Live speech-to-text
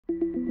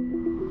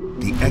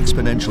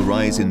exponential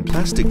rise in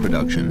plastic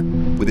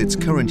production, with its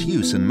current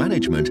use and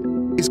management,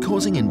 is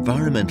causing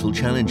environmental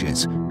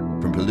challenges,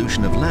 from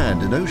pollution of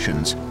land and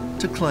oceans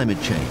to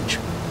climate change.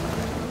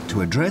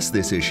 To address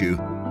this issue,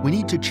 we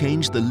need to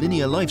change the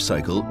linear life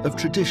cycle of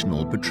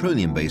traditional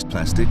petroleum-based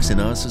plastics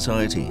in our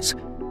societies.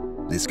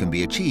 This can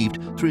be achieved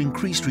through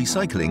increased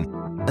recycling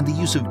and the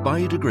use of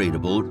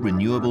biodegradable,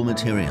 renewable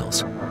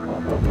materials.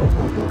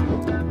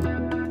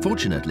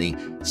 Fortunately,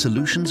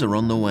 solutions are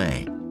on the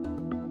way.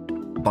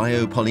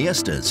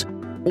 Biopolyesters,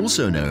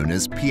 also known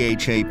as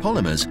PHA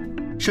polymers,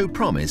 show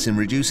promise in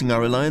reducing our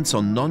reliance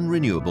on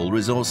non-renewable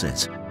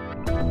resources.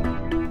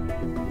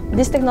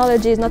 This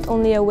technology is not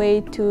only a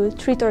way to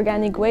treat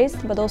organic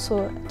waste, but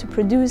also to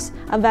produce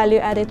a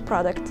value-added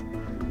product,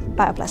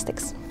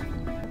 bioplastics.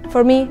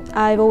 For me,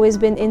 I've always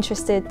been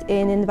interested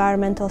in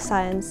environmental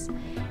science.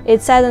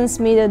 It saddens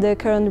me that the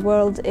current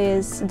world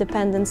is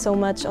dependent so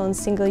much on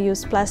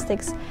single-use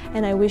plastics,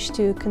 and I wish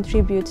to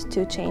contribute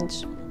to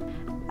change.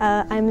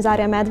 I'm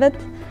Zarya Medved.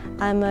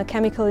 I'm a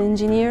chemical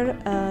engineer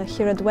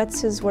here at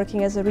Wetsus,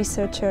 working as a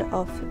researcher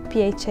of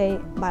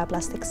PHA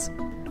bioplastics.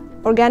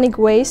 Organic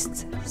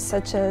waste,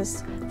 such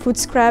as food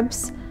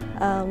scraps,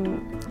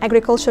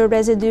 agricultural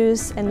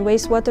residues and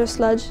wastewater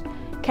sludge,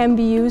 can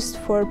be used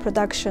for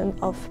production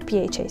of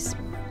PHAs.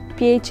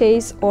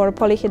 PHAs, or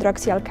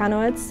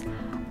polyhydroxyalkanoates,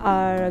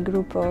 are a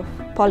group of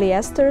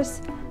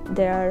polyesters.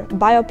 They are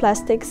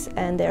bioplastics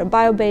and they are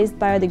bio-based,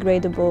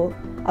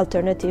 biodegradable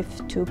alternative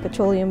to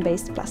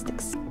petroleum-based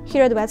plastics.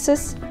 Here at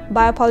Wetsus,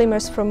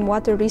 Biopolymers from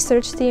Water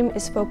Research Team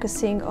is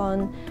focusing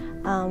on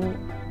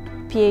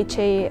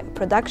PHA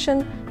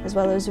production as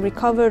well as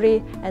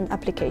recovery and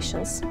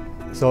applications.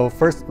 So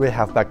first we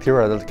have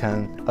bacteria that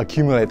can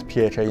accumulate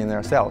PHA in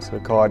their cells. We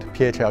call it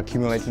PHA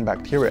accumulating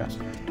bacteria.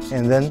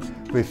 And then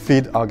we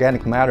feed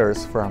organic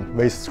matters from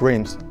waste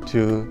streams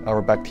to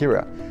our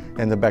bacteria.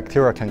 And the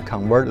bacteria can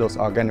convert those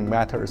organic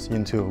matters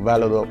into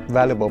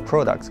valuable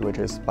products, which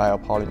is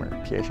biopolymer,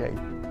 PHA.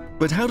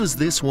 But how does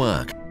this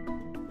work?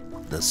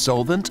 The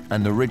solvent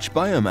and the rich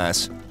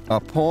biomass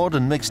are poured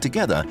and mixed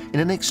together in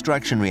an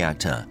extraction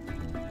reactor.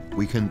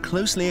 We can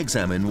closely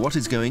examine what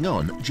is going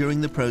on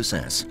during the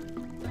process.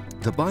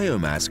 The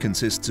biomass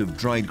consists of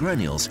dried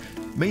granules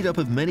made up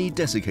of many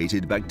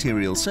desiccated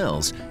bacterial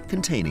cells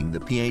containing the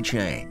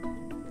PHA.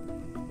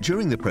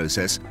 During the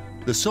process,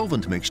 the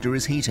solvent mixture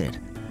is heated.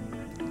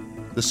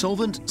 The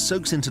solvent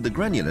soaks into the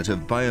granulate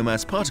of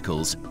biomass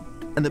particles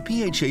and the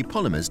PHA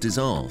polymers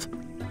dissolve.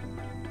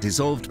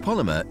 Dissolved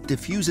polymer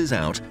diffuses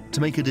out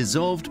to make a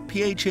dissolved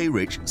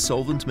PHA-rich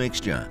solvent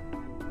mixture.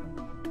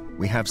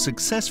 We have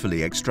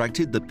successfully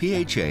extracted the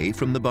PHA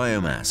from the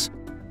biomass.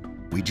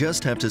 We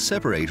just have to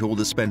separate all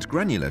the spent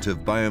granulate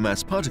of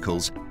biomass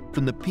particles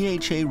from the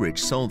PHA-rich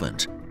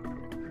solvent.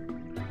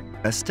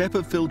 A step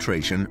of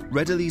filtration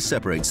readily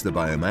separates the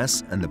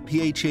biomass and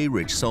the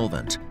PHA-rich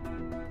solvent.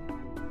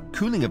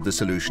 Cooling of the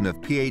solution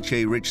of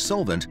PHA-rich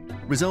solvent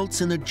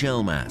results in a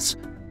gel mass.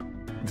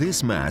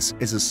 This mass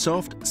is a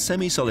soft,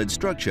 semi-solid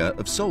structure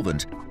of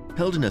solvent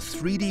held in a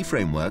 3D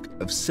framework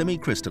of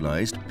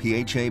semi-crystallized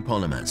PHA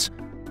polymers.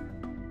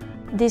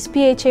 This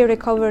PHA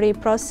recovery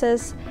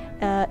process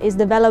is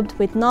developed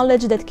with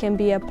knowledge that can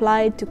be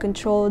applied to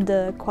control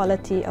the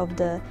quality of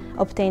the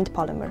obtained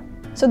polymer.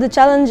 So the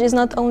challenge is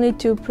not only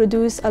to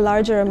produce a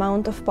larger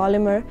amount of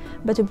polymer,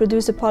 but to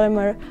produce a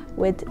polymer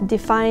with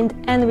defined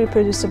and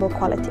reproducible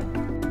quality.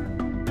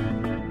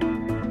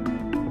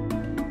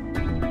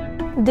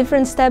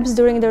 Different steps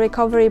during the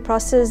recovery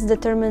process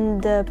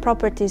determine the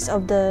properties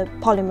of the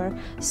polymer.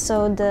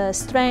 So the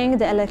strength,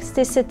 the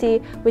elasticity,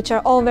 which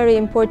are all very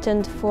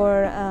important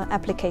for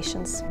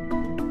applications.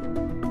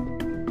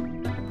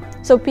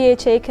 So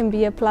PHA can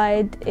be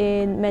applied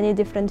in many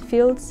different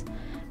fields.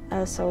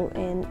 So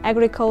in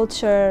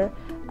agriculture,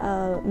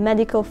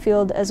 medical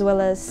field, as well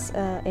as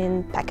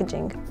in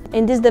packaging.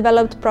 In this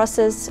developed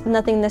process,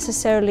 nothing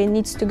necessarily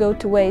needs to go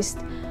to waste.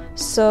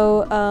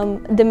 So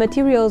the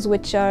materials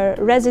which are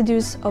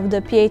residues of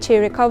the PHA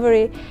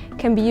recovery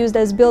can be used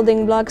as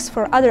building blocks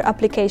for other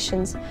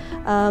applications.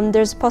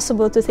 There's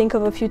possible to think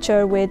of a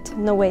future with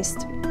no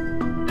waste.